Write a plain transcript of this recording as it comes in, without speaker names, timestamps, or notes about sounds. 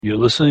You're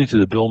listening to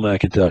the Bill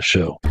McIntosh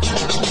Show.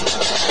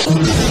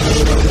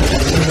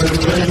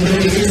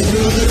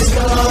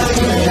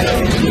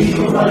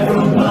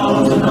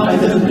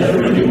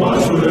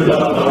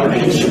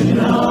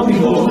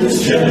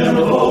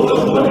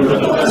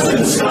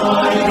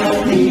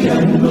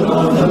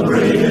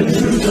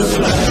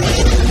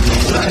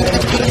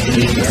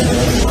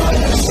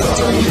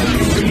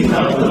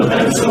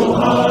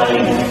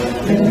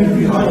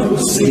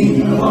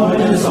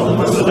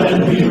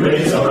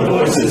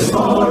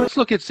 Let's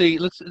look at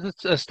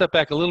let's step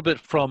back a little bit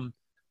from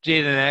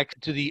Jade and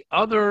Act to the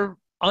other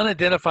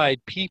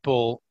unidentified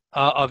people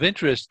of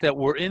interest that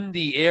were in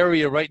the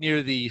area right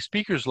near the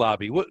speaker's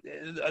lobby.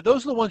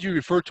 Those are the ones you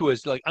refer to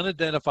as like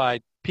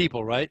unidentified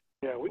people, right?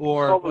 Yeah, we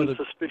call them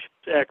suspicious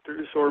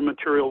actors or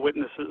material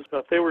witnesses.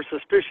 If they were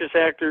suspicious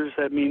actors,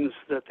 that means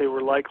that they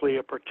were likely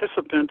a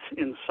participant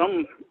in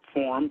some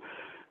form.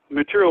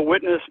 Material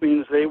witness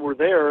means they were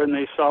there and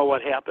they saw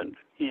what happened.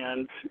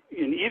 And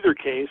in either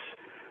case,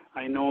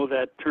 I know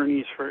that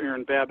attorneys for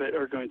Aaron Babbitt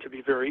are going to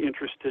be very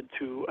interested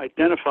to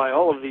identify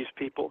all of these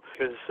people,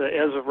 because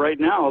as of right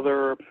now,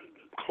 there are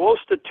close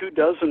to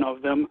 24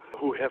 of them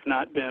who have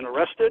not been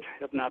arrested,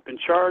 have not been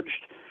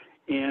charged,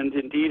 and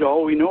indeed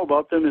all we know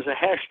about them is a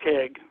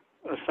hashtag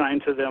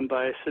assigned to them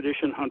by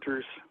Sedition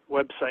Hunters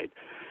website.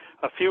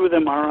 A few of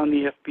them are on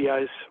the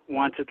FBI's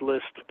wanted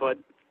list, but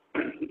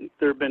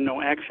there have been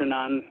no action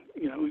on,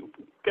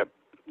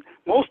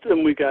 most of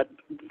them we got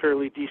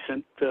fairly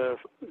decent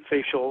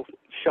facial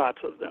shots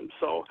of them.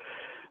 So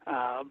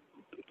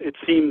it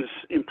seems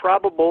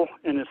improbable,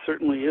 and it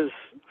certainly is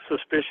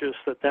suspicious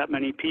that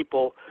many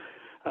people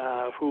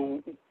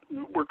who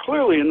were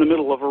clearly in the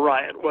middle of a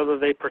riot, whether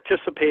they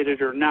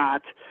participated or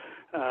not,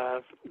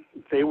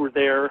 they were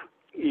there,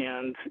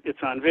 and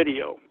it's on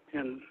video.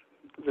 And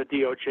the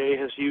DOJ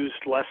has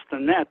used less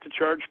than that to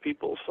charge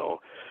people. So,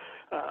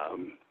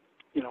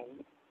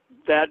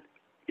 that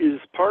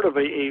is part of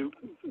a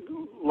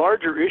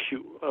larger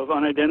issue of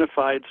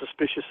unidentified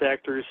suspicious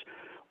actors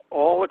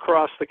all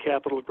across the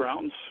Capitol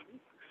grounds.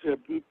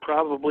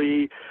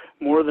 Probably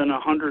more than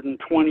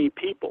 120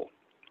 people,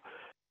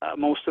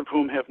 most of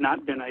whom have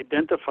not been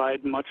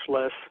identified, much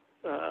less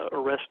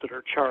arrested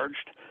or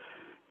charged.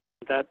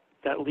 That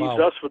leaves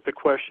us with the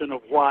question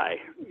of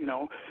why.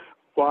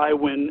 Why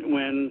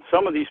when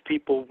some of these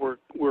people were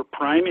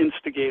prime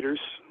instigators,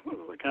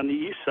 like on the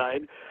east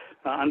side,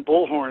 on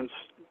bullhorns,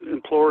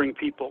 imploring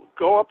people,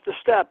 go up the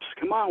steps,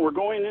 come on, we're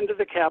going into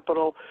the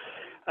Capitol,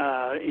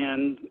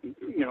 and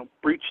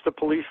breach the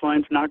police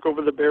lines, knock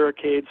over the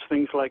barricades,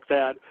 things like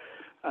that,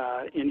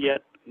 and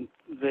yet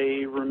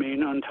they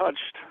remain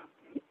untouched.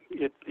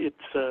 It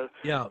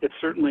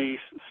certainly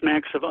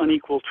smacks of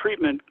unequal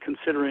treatment,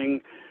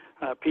 considering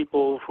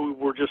people who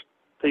were just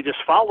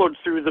followed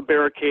through the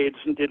barricades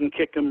and didn't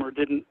kick them or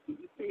didn't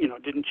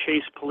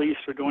chase police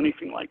or do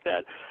anything like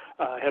that,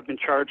 have been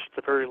charged at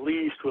the very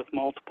least with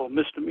multiple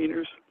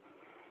misdemeanors.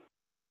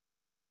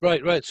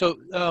 Right. So,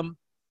 one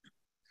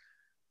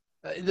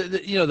of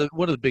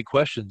the big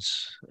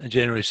questions on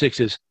January 6th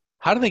is,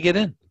 how do they get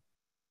in?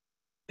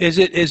 Is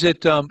it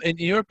in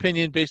your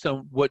opinion, based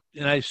on what,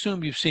 and I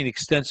assume you've seen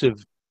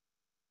extensive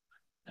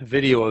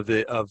video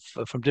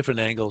from different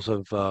angles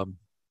of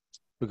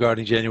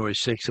regarding January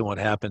 6th and what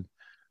happened.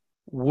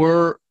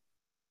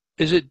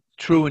 Is it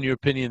true in your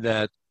opinion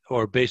that,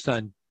 or based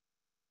on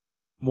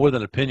more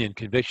than opinion,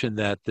 conviction,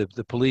 that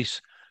the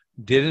police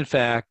did in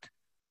fact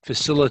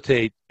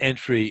facilitate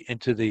entry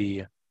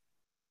into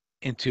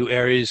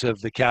areas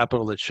of the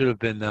Capitol that should have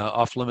been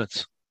off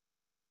limits?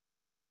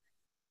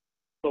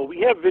 So we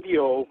have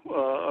video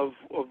of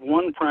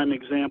one prime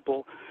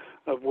example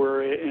of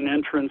where an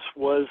entrance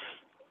was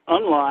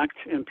unlocked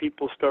and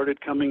people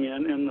started coming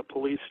in, and the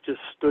police just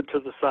stood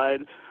to the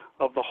side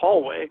of the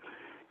hallway,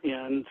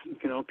 and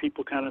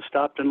people kind of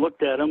stopped and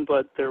looked at them,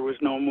 but there was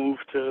no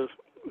move to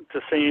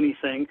say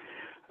anything,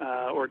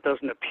 or it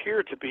doesn't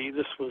appear to be.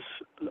 This was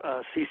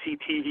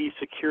CCTV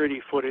security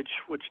footage,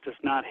 which does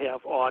not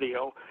have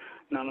audio.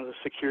 None of the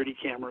security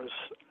cameras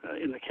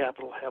in the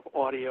Capitol have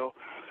audio,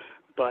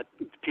 but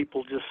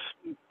people just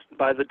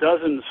by the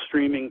dozens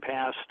streaming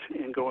past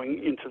and going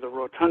into the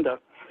rotunda.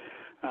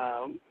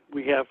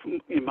 We have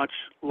a much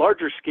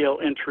larger scale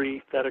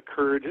entry that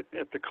occurred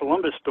at the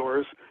Columbus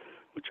doors,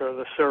 which are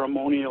the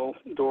ceremonial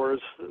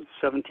doors,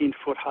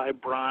 17-foot high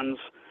bronze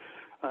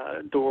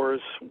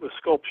doors with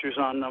sculptures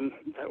on them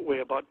that weigh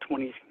about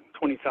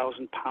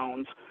 20,000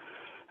 pounds.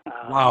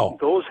 Wow.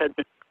 Those had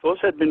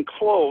been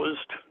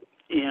closed,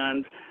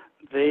 and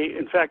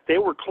they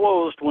were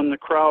closed when the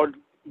crowd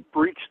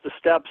breached the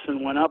steps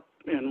and went up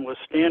and was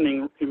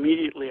standing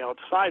immediately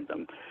outside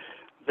them.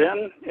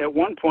 Then at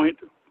one point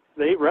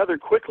they rather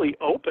quickly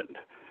opened,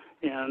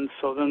 and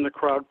so then the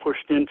crowd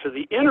pushed into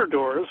the inner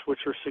doors,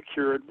 which are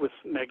secured with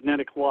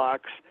magnetic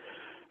locks,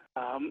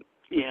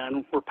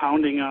 and were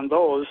pounding on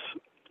those,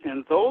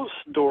 and those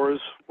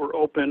doors were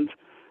opened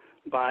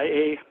by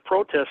a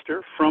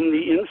protester from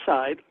the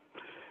inside.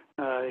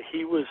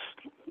 He was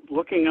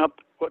looking up,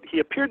 he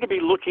appeared to be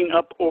looking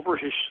up over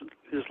his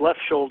left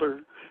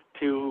shoulder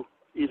to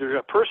either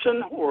a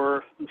person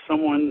or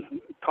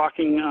someone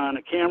talking on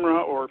a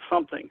camera or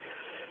something.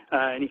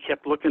 And he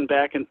kept looking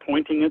back and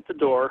pointing at the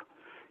door,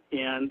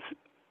 and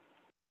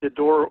the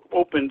door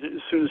opened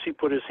as soon as he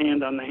put his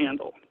hand on the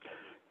handle.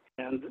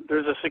 And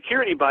there's a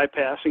security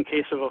bypass in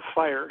case of a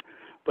fire,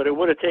 but it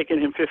would have taken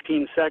him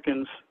 15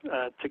 seconds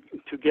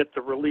to get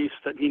the release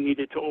that he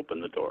needed to open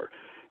the door.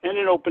 And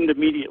it opened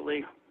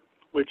immediately,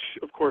 which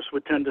of course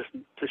would tend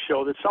to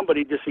show that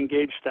somebody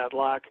disengaged that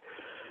lock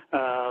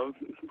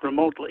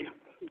remotely.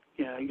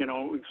 Yeah,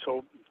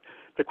 so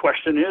the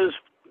question is,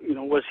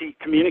 was he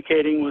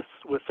communicating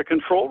with the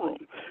control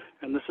room?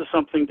 And this is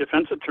something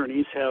defense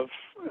attorneys have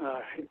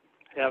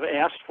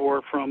asked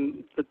for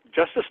from the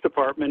Justice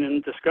Department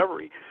in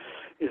discovery,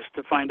 is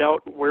to find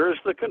out where is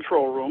the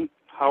control room,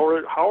 how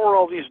are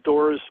all these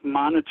doors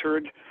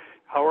monitored,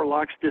 how are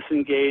locks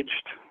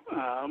disengaged,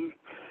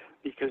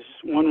 because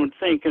one would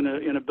think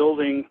in a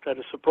building that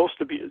is supposed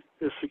to be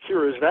as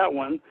secure as that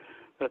one,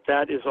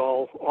 that is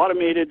all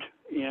automated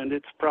and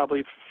it's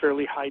probably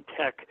fairly high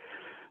tech.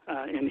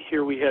 And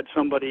here we had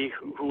somebody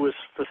who was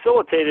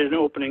facilitated in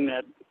opening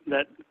that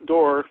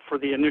door for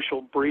the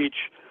initial breach.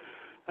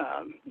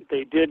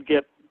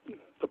 The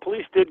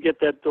police did get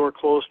that door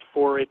closed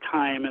for a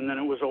time, and then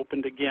it was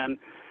opened again,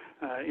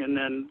 and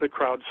then the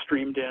crowd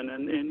streamed in,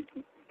 and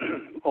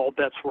all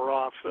bets were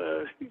off.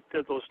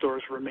 Those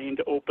doors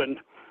remained open.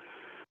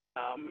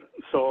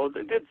 So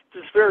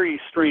it's very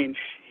strange.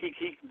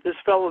 This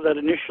fellow that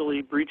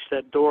initially breached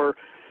that door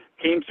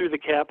came through the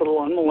Capitol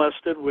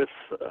unmolested with,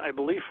 I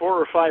believe, 4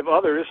 or 5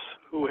 others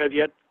who have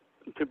yet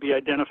to be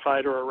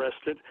identified or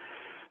arrested.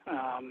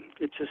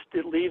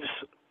 It leaves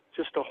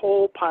just a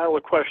whole pile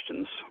of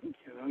questions.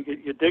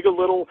 You dig a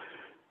little,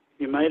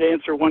 you might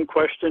answer one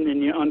question,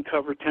 and you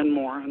uncover 10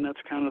 more, and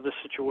that's kind of the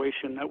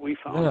situation that we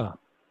found. Yeah,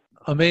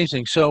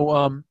 amazing. So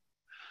I'm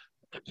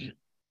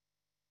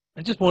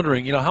just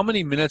wondering, how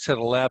many minutes had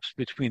elapsed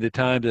between the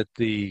time that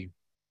the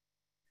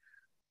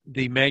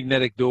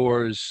magnetic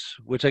doors,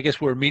 which I guess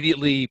were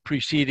immediately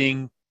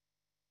preceding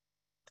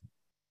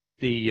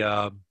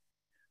the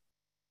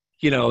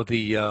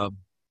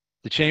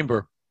the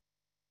chamber,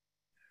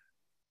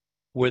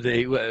 where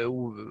they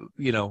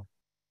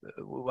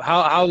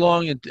how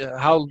long and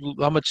how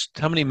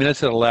many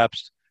minutes had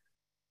elapsed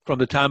from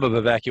the time of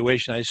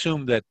evacuation? I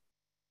assume that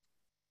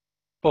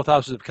both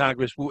houses of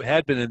Congress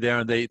had been in there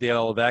and they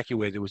all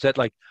evacuated. Was that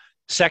like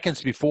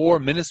seconds before,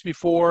 minutes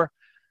before,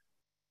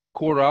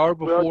 quarter hour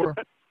before?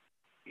 Well,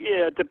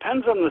 yeah, it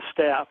depends on the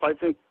staff. I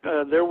think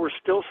there were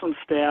still some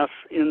staff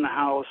in the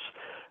house.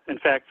 In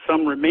fact,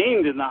 some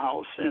remained in the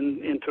house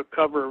and took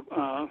cover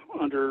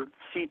under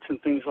seats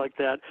and things like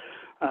that.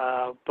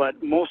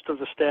 But most of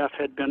the staff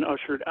had been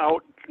ushered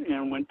out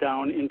and went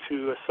down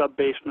into a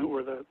sub-basement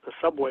where the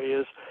subway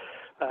is.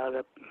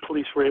 The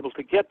police were able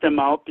to get them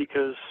out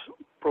because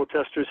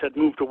protesters had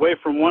moved away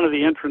from one of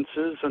the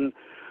entrances, and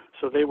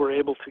so they were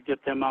able to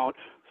get them out.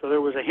 So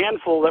there was a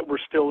handful that were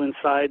still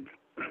inside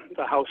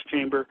the House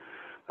chamber,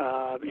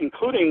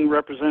 including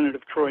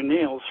Representative Troy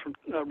Nails,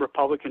 a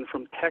Republican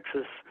from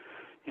Texas.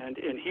 And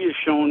he is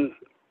shown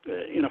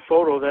in a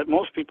photo that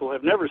most people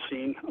have never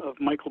seen of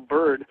Michael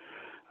Byrd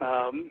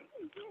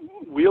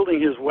wielding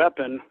his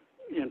weapon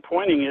and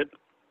pointing it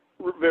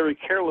very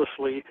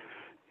carelessly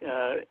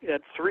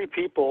at 3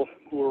 people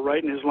who were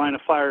right in his line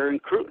of fire,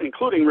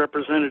 including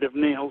Representative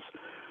Nails.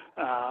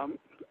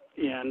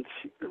 And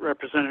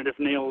Representative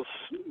Nails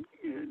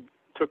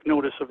took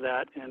notice of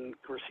that, and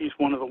of course he's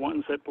one of the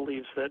ones that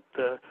believes that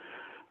the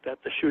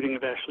shooting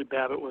of Ashley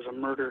Babbitt was a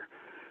murder.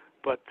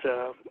 But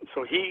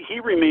so he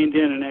remained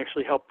in and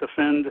actually helped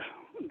defend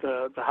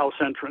the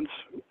House entrance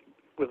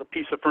with a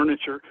piece of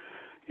furniture,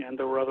 and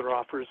there were other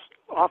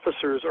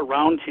officers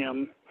around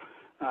him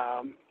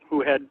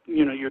who had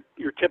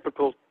your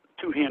typical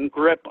 2-hand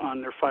grip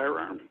on their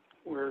firearm,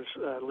 whereas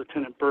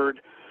Lieutenant Byrd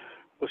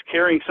was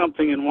carrying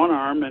something in one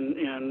arm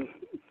and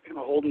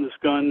holding his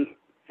gun,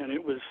 and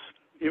it was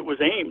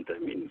aimed. I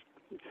mean,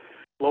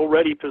 low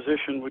ready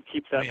position would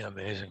keep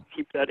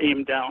that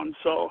aim down.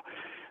 So.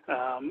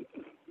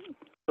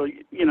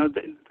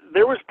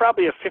 There was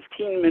probably a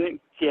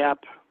 15-minute gap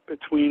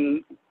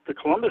between the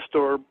Columbus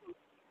door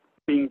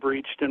being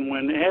breached and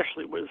when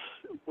Ashley was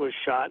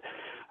shot.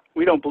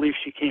 We don't believe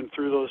she came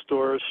through those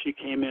doors. She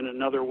came in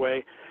another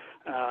way.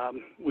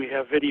 We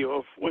have video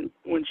of when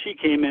she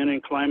came in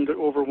and climbed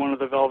over one of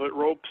the velvet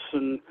ropes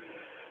and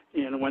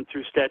went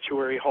through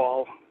Statuary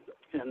Hall,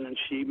 and then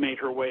she made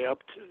her way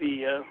up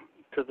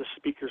to the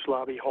Speaker's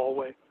Lobby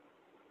hallway.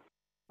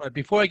 All right,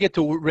 before I get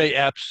to Ray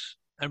Epps,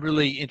 I'm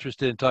really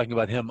interested in talking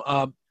about him.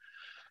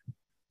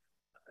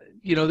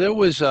 There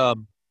was a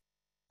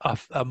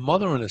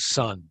mother and a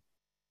son.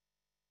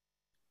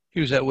 He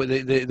was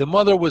the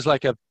mother was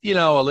like a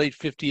late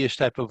 50-ish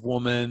type of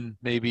woman,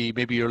 maybe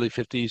early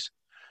 50s.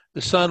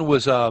 The son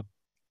was a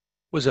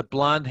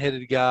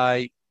blonde-headed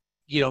guy,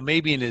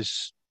 maybe in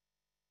his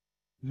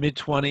mid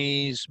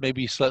 20s,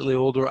 maybe slightly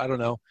older. I don't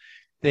know.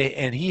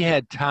 And he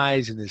had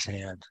ties in his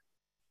hand.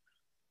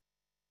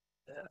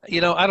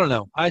 I don't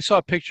know. I saw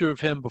a picture of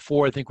him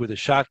before, I think, with a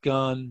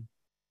shotgun.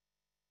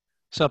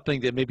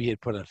 something that maybe he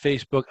had put on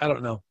Facebook. I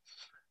don't know.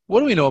 What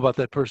do we know about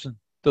that person?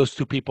 Those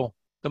two people,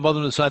 the mother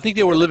and the son. I think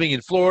they were living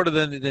in Florida.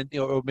 Then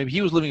or maybe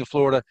he was living in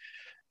Florida.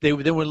 They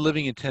were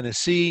living in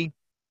Tennessee.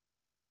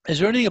 Is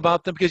there anything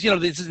about them? Because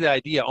this is the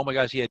idea. Oh my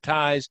gosh, he had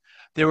ties.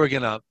 They were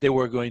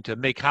going to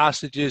make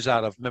hostages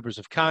out of members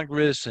of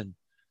Congress and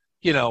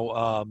you know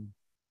um,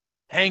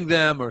 hang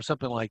them or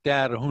something like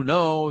that, or who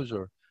knows,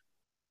 or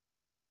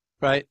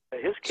right.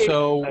 His case,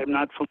 So I'm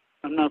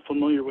not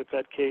familiar with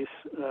that case.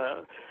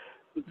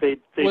 They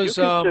do was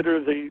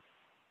consider the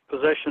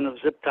possession of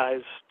zip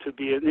ties to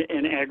be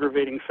an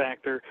aggravating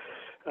factor.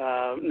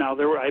 Now,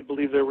 I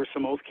believe there were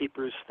some oath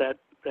keepers that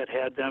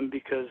had them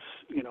because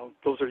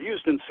those are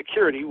used in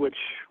security, which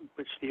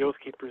the oath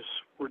keepers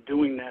were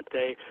doing that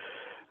day.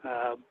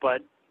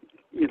 But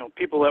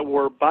people that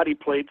wore body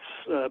plates,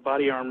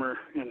 body armor,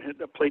 and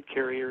plate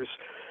carriers,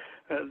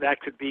 that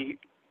could be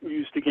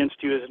used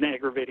against you as an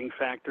aggravating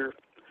factor.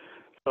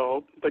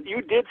 So, but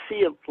you did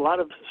see a lot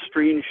of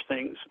strange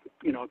things.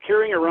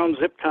 Carrying around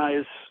zip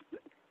ties,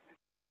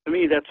 to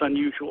me, that's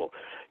unusual.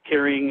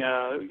 Carrying,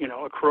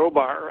 a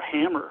crowbar, a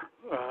hammer,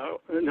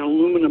 an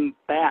aluminum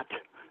bat,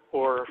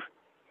 or,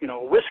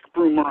 a whisk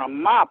broom or a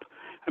mop.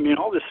 I mean,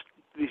 all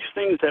these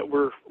things that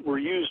were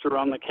used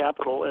around the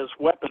Capitol as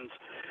weapons.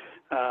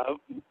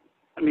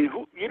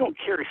 You don't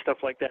carry stuff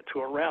like that to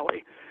a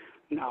rally.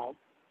 Now,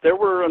 there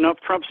were enough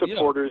Trump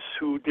supporters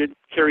who did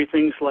carry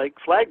things like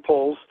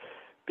flagpoles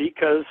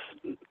because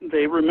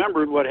they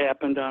remembered what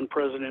happened on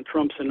President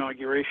Trump's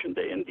inauguration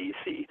day in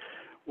D.C.,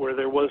 where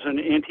there was an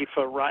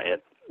Antifa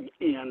riot,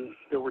 and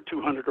there were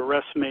 200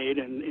 arrests made,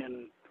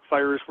 and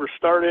fires were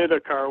started, a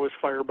car was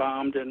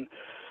firebombed, and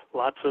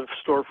lots of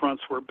storefronts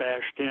were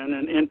bashed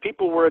in, and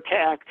people were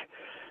attacked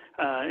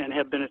and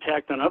have been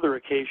attacked on other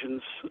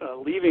occasions,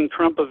 leaving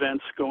Trump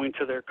events, going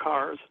to their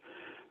cars.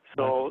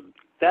 So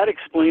that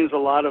explains a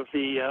lot of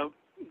the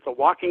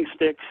walking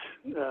sticks,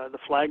 the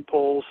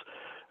flagpoles.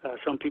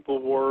 Some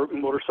people wore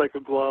motorcycle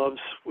gloves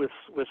with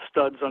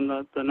studs on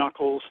the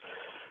knuckles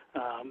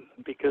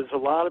because a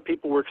lot of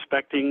people were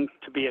expecting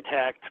to be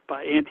attacked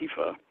by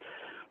Antifa.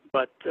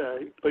 But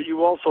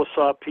you also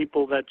saw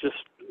people that just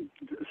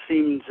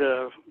seemed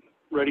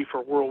ready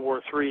for World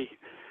War III,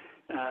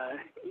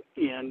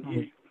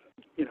 and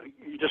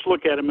you just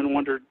look at them and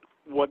wonder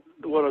what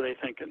are they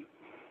thinking.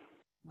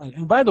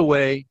 And by the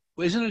way,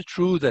 isn't it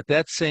true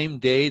that same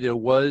day there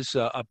was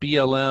a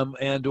BLM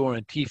and/or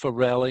Antifa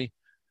rally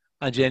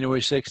on January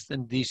 6th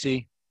in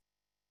D.C.?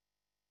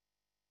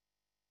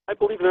 I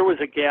believe there was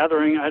a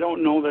gathering. I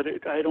don't know that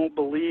I don't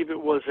believe it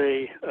was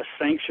a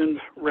sanctioned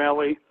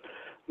rally.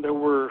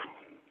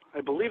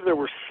 I believe there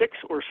were 6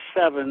 or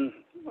 7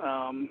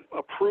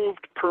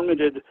 approved,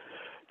 permitted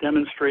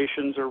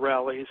demonstrations or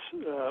rallies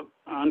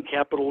on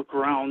Capitol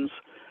grounds,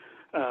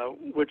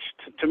 which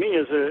to me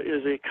is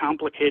a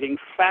complicating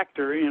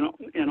factor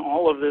in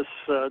all of this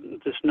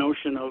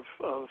notion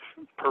of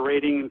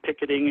parading and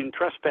picketing and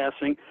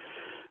trespassing,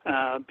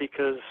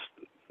 because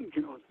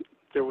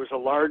there was a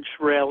large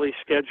rally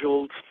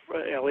scheduled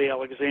for L.A.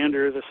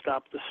 Alexander, the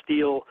Stop the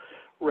Steal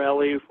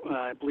rally.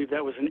 I believe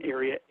that was in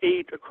Area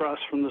 8 across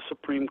from the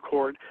Supreme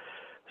Court.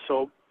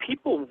 So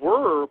people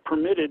were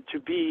permitted to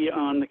be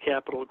on the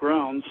Capitol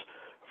grounds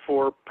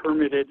for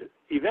permitted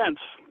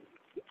events.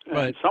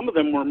 Right. Some of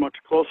them were much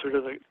closer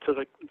to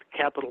the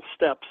Capitol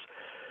steps,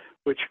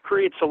 which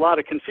creates a lot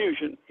of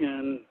confusion.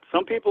 And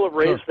some people have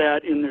raised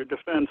that in their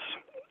defense,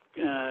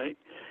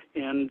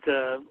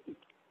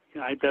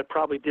 that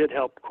probably did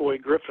help Coy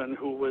Griffin,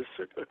 who was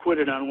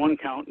acquitted on one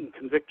count and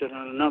convicted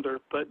on another.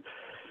 But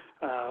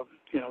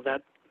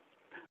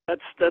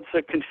that's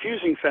a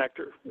confusing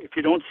factor. If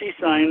you don't see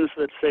signs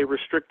that say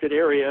restricted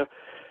area,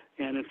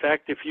 and in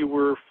fact, if you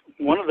were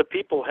one of the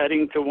people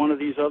heading to one of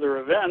these other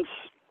events,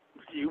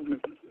 you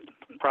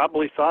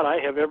probably thought, I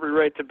have every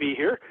right to be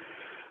here.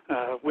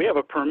 We have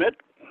a permit.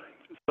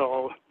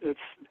 So it's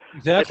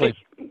exactly.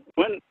 I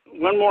think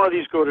when more of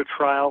these go to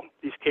trial,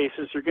 these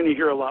cases, you're going to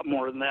hear a lot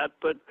more than that.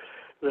 But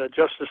the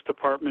Justice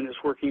Department is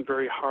working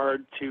very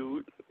hard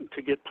to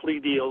get plea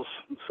deals,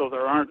 so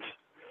there aren't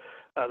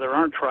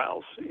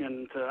trials,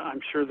 and I'm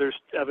sure there's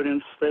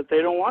evidence that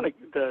they don't want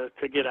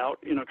to get out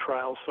in a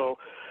trial. So,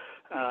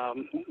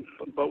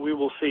 but we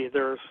will see.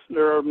 There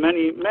are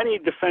many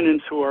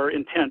defendants who are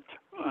intent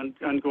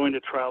on going to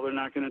trial. They're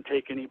not going to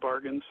take any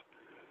bargains.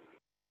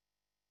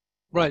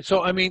 Right.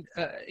 So I mean,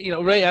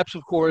 Ray Epps,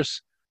 of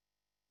course,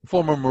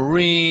 former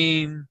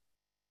Marine.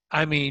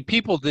 I mean,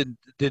 people did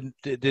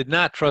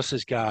not trust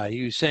this guy.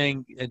 He was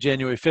saying on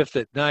January 5th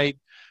at night,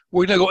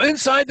 "We're going to go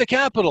inside the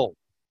Capitol."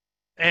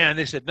 And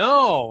they said,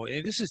 no,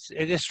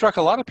 it struck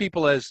a lot of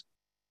people as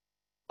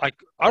like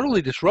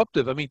utterly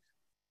disruptive. I mean,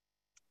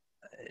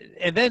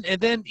 and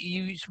then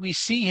we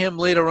see him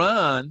later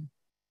on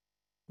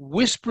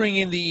whispering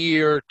in the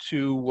ear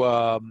to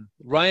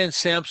Ryan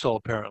Samsel,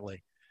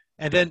 apparently.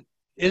 And then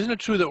isn't it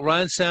true that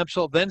Ryan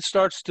Samsel then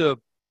starts to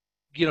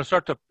get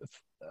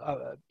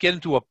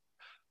into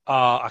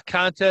a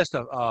contest,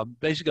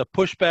 basically a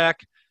pushback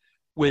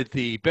with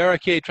the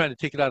barricade, trying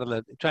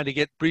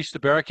to breach the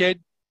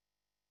barricade?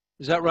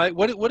 Is that right?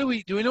 What do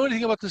we know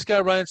anything about this guy,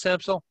 Ryan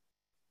Samsel?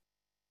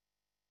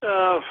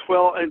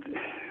 Well,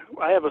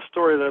 I have a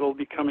story that'll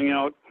be coming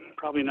out,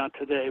 probably not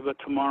today, but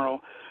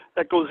tomorrow,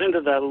 that goes into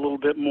that a little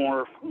bit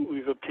more.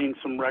 We've obtained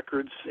some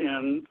records,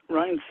 and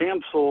Ryan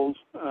Samsel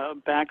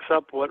backs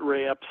up what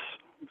Ray Epps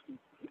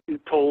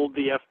told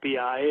the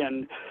FBI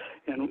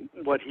and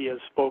what he has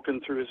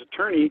spoken through his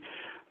attorney,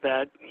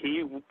 that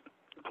he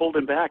pulled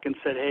him back and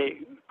said, hey,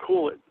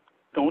 cool it.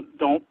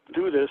 Don't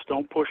do this.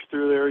 Don't push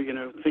through there.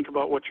 Think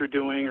about what you're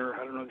doing, or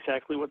I don't know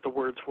exactly what the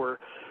words were.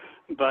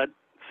 But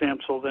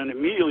Samsel then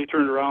immediately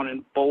turned around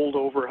and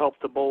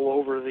helped to bowl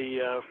over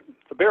the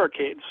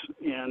barricades.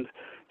 And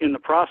in the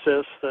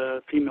process,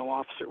 the female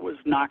officer was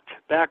knocked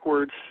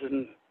backwards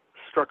and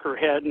struck her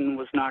head and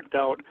was knocked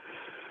out.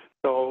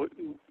 So,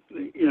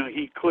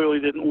 he clearly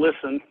didn't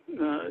listen.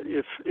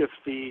 If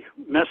the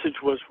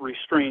message was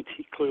restraint,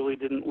 he clearly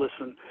didn't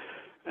listen.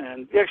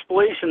 And the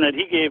explanation that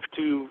he gave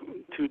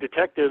to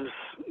detectives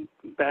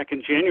back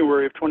in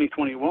January of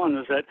 2021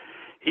 is that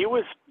he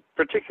was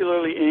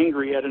particularly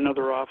angry at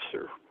another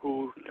officer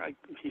who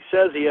he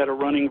says he had a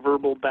running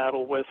verbal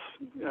battle with,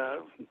 a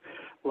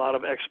lot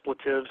of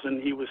expletives,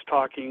 and he was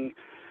talking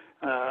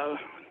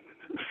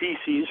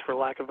feces, for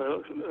lack of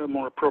a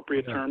more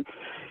appropriate term.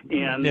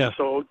 And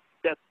so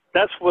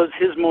that was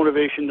his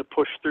motivation to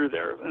push through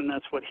there, and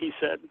that's what he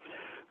said.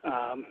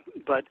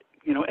 But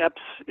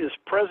Epps is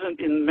present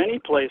in many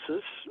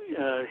places.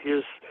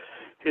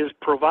 His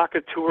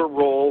provocateur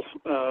role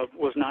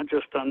was not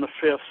just on the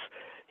Fifth.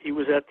 He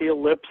was at the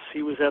Ellipse.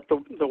 He was at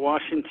the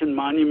Washington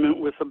Monument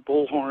with the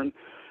bullhorn,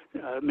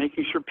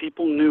 making sure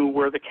people knew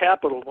where the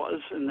Capitol was,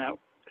 and that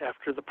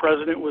after the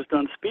president was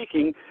done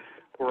speaking,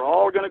 we're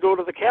all going to go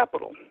to the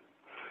Capitol.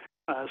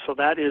 So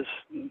that is,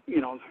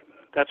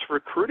 that's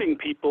recruiting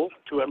people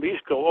to at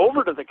least go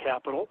over to the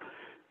Capitol.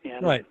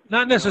 And, right.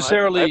 Not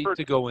necessarily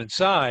to go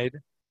inside.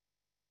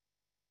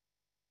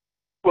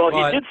 Well,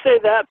 he did say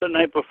that the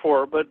night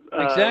before, but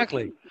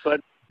exactly.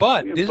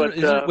 But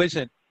isn't wait a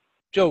second,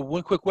 Joe?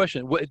 One quick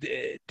question: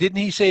 didn't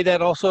he say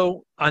that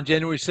also on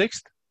January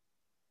 6th?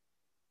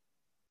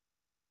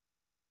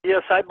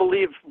 Yes, I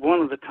believe one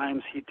of the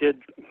times he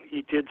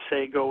did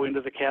say go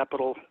into the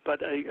Capitol,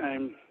 but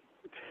I'm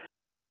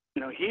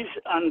he's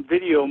on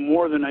video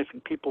more than I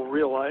think people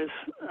realize,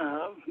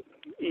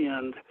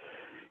 and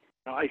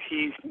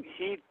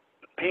he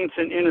paints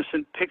an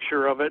innocent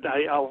picture of it.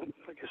 I'll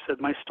like I said,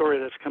 my story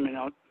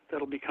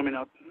that'll be coming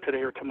out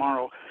today or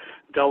tomorrow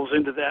delves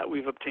into that.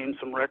 We've obtained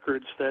some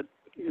records that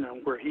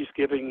where he's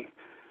giving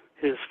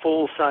his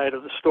full side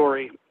of the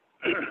story.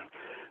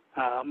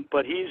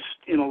 But he's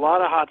in a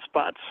lot of hot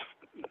spots,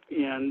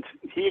 and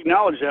he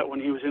acknowledged that when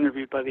he was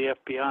interviewed by the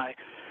FBI.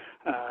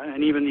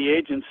 And even the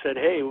agent said,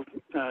 "Hey,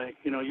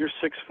 you're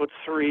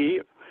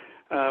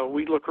 6'3".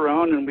 We look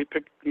around and we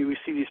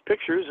see these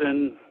pictures,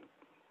 and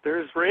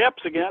there's Ray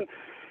Epps again."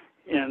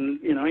 And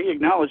he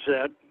acknowledged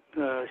that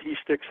he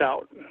sticks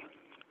out.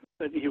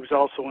 But he was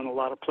also in a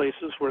lot of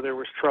places where there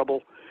was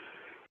trouble.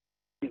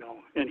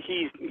 And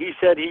he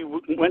said he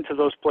went to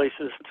those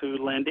places to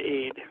lend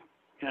aid,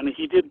 and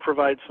he did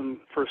provide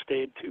some first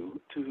aid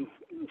to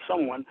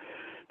someone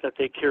that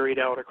they carried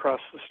out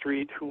across the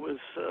street who was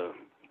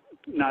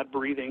not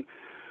breathing.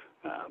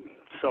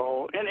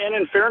 So, and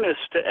in fairness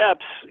to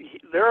Epps,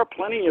 there are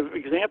plenty of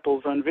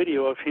examples on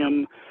video of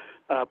him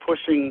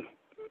pushing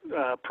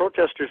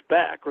protesters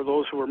back, or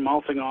those who were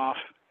mouthing off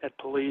at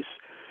police,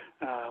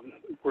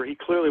 where he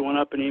clearly went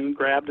up and even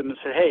grabbed him and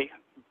said, "Hey,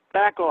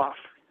 back off.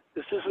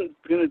 This isn't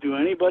going to do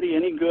anybody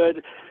any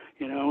good.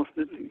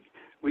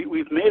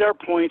 We've made our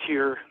point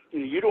here.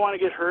 You don't want to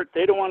get hurt.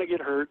 They don't want to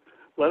get hurt.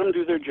 Let them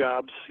do their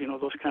jobs."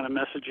 Those kind of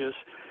messages,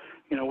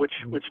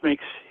 which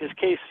makes his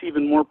case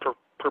even more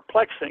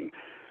perplexing.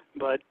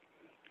 But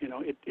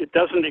it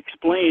doesn't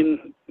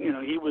explain.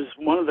 He was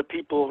one of the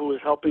people who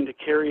was helping to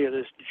carry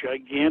this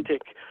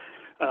gigantic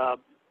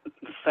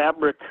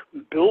fabric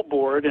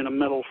billboard in a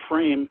metal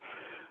frame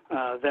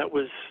that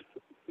was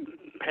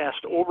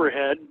passed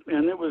overhead,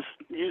 and it was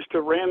used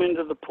to ram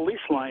into the police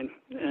line.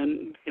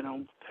 And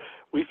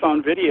we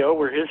found video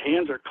where his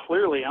hands are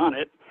clearly on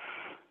it,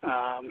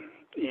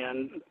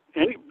 and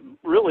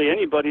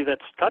anybody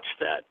that's touched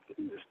that,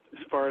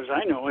 as far as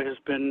I know, has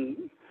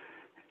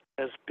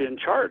been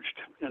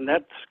charged, and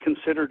that's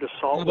considered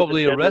assault.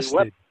 Probably with a arrested.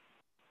 Weapon.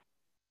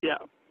 Yeah.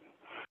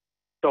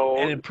 So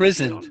and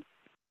imprisoned.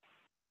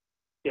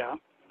 Yeah.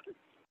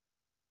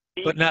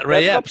 But not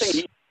Ray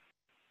Epps.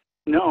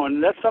 No,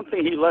 and that's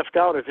something he left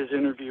out of his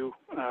interview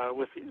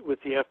with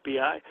the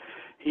FBI.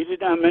 He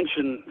did not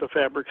mention the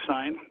fabric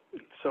sign,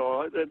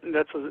 so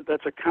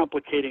that's a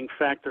complicating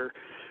factor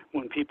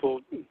when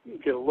people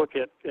get a look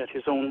at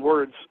his own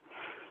words.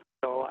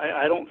 So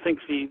I don't think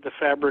the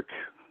fabric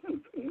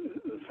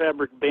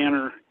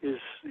banner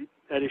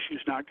that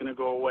issue's not going to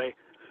go away.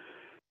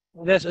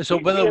 That's so.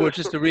 In other words,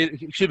 just to read,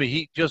 excuse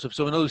me, Joseph.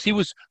 So in other words, he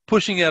was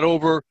pushing that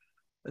over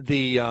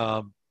the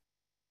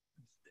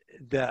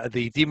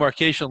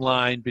demarcation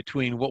line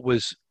between what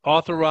was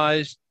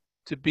authorized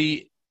to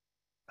be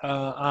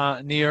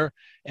near,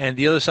 and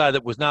the other side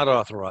that was not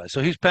authorized.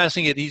 So he's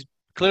passing it. He's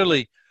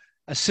clearly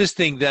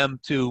assisting them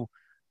to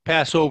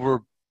pass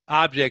over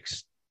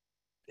objects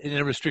in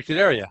a restricted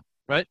area,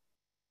 right?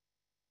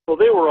 Well,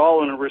 they were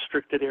all in a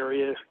restricted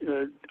area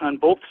on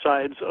both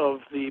sides of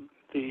the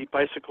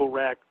bicycle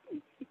rack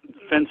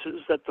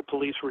fences that the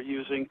police were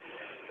using.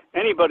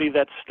 Anybody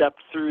that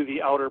stepped through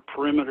the outer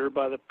perimeter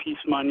by the Peace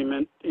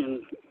Monument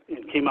and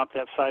came up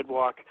that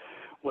sidewalk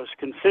was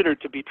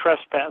considered to be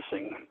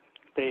trespassing.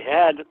 They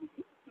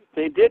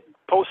did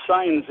post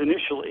signs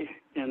initially,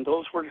 and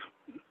those were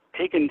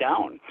taken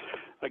down,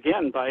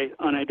 again, by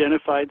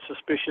unidentified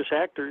suspicious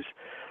actors.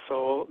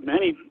 So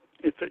many,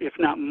 if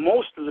not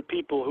most of the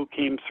people who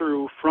came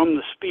through from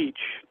the speech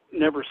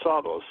never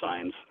saw those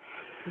signs.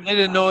 They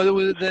didn't know it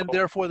was then,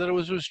 therefore, that it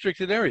was a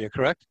restricted area,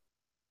 correct?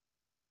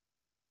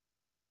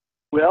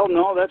 Well,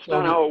 no, that's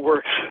not how it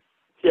works.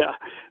 Yeah,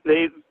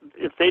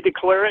 if they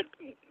declare it,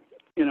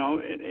 you know,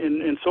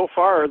 and so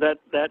far that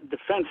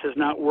defense has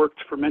not worked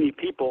for many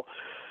people.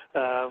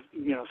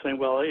 You know, saying,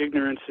 well,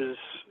 ignorance is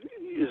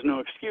no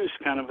excuse,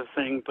 kind of a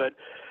thing. But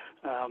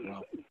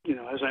you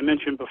know, as I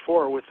mentioned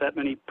before, with that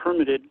many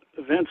permitted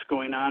events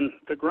going on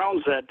the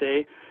grounds that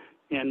day,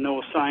 and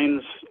no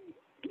signs,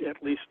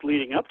 at least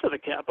leading up to the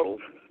Capitol,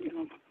 you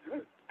know,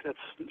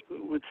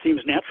 it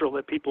seems natural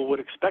that people would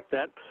expect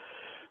that.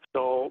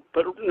 So,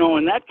 but no,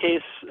 in that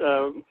case,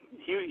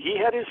 he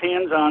had his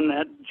hands on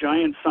that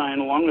giant sign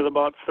along with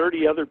about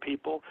 30 other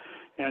people,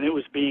 and it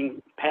was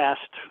being passed,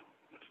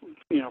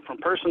 you know, from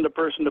person to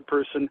person to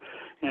person,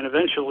 and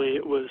eventually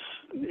it was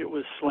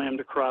slammed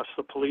across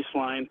the police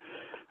line,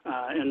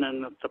 and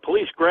then the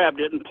police grabbed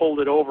it and pulled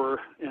it over,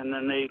 and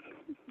then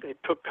they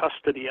took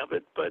custody of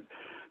it. But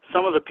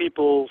some of the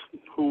people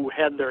who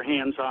had their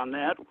hands on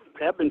that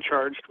have been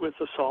charged with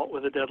assault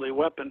with a deadly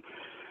weapon.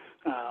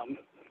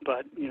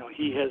 But, you know,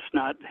 he has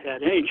not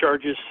had any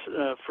charges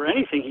for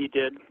anything he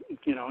did,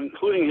 you know,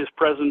 including his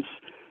presence.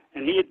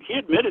 And he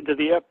admitted to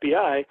the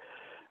FBI,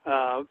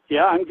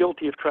 yeah, I'm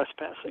guilty of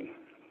trespassing.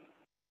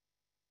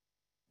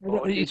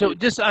 So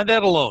just on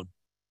that alone,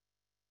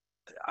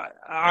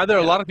 are there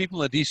a lot of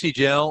people in the D.C.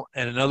 jail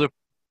and in other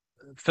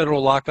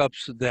federal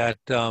lockups that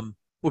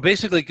were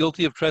basically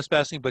guilty of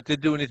trespassing but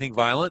didn't do anything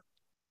violent,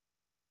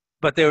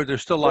 but they're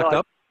still locked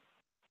up?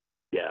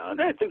 Yeah,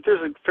 I think there's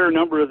a fair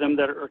number of them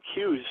that are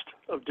accused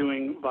of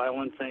doing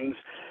violent things,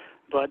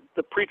 but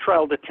the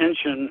pretrial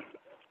detention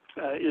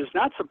is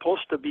not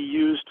supposed to be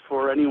used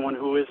for anyone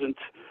who isn't,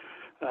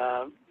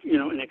 you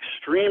know, an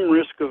extreme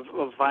risk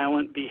of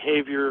violent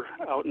behavior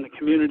out in the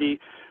community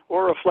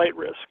or a flight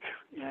risk.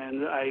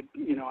 And I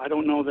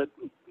don't know that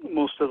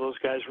most of those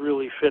guys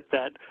really fit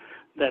that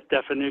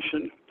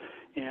definition.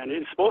 And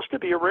it's supposed to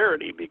be a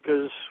rarity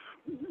because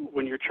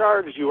when you're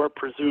charged, you are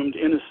presumed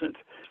innocent.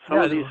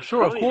 Of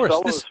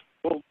course.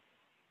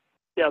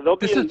 They'll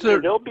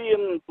be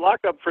in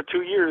lockup for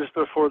 2 years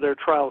before their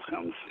trial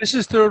comes. This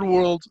is third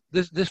world.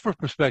 This for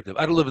perspective.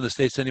 I don't live in the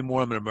States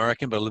anymore. I'm an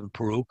American, but I live in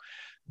Peru.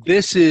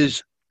 This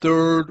is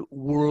third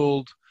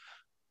world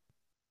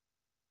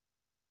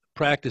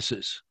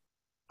practices.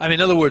 I mean,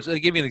 in other words, I'll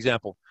give you an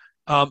example.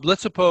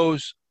 Let's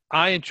suppose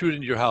I intrude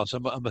into your house.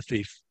 I'm a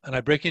thief, and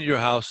I break into your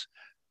house,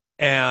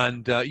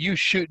 and you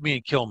shoot me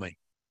and kill me.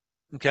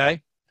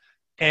 Okay?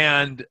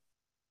 And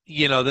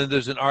you know, then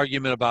there's an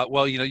argument about,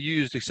 well, you know, you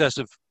used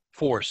excessive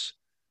force,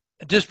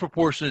 a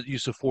disproportionate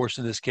use of force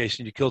in this case,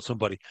 and you killed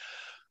somebody.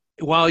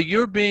 While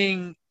you're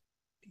being,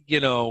 you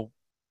know,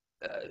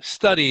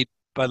 studied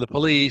by the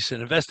police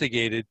and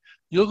investigated,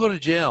 you'll go to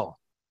jail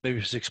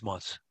maybe for 6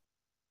 months.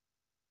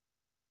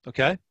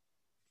 Okay?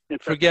 In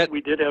fact,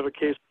 we did have a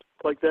case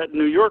like that in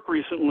New York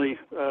recently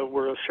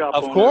where a shop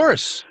owner. Of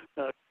course.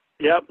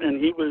 Yep,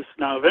 and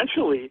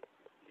eventually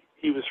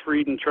he was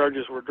freed and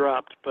charges were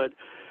dropped, but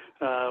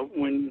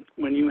when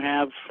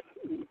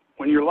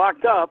you're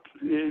locked up,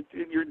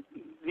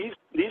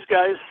 these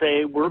guys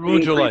say we're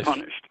being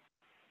pre-punished.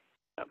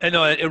 And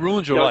no, it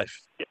ruins your life.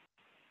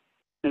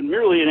 And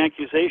merely an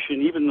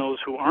accusation, even those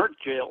who aren't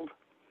jailed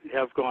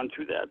have gone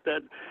through that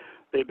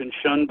they've been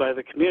shunned by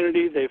the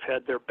community. They've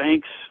had their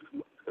banks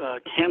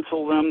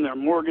cancel them, their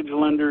mortgage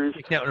lenders.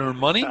 They can't earn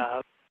money.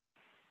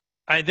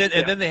 And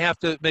then they have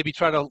to maybe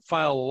try to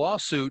file a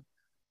lawsuit.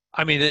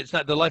 I mean, it's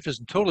not, the life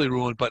isn't totally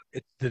ruined, but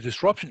the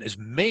disruption is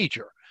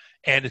major,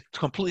 and it's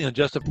completely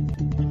unjustified.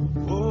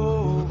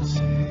 Oh,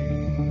 say,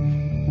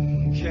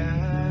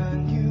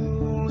 can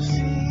you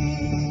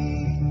see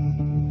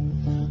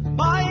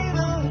by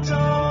the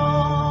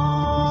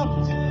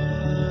dawn's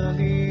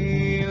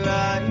early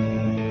light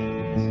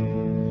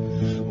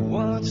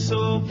what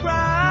so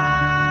proudly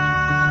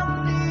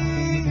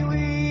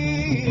we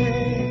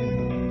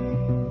hailed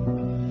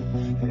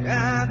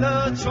at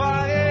the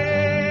twilight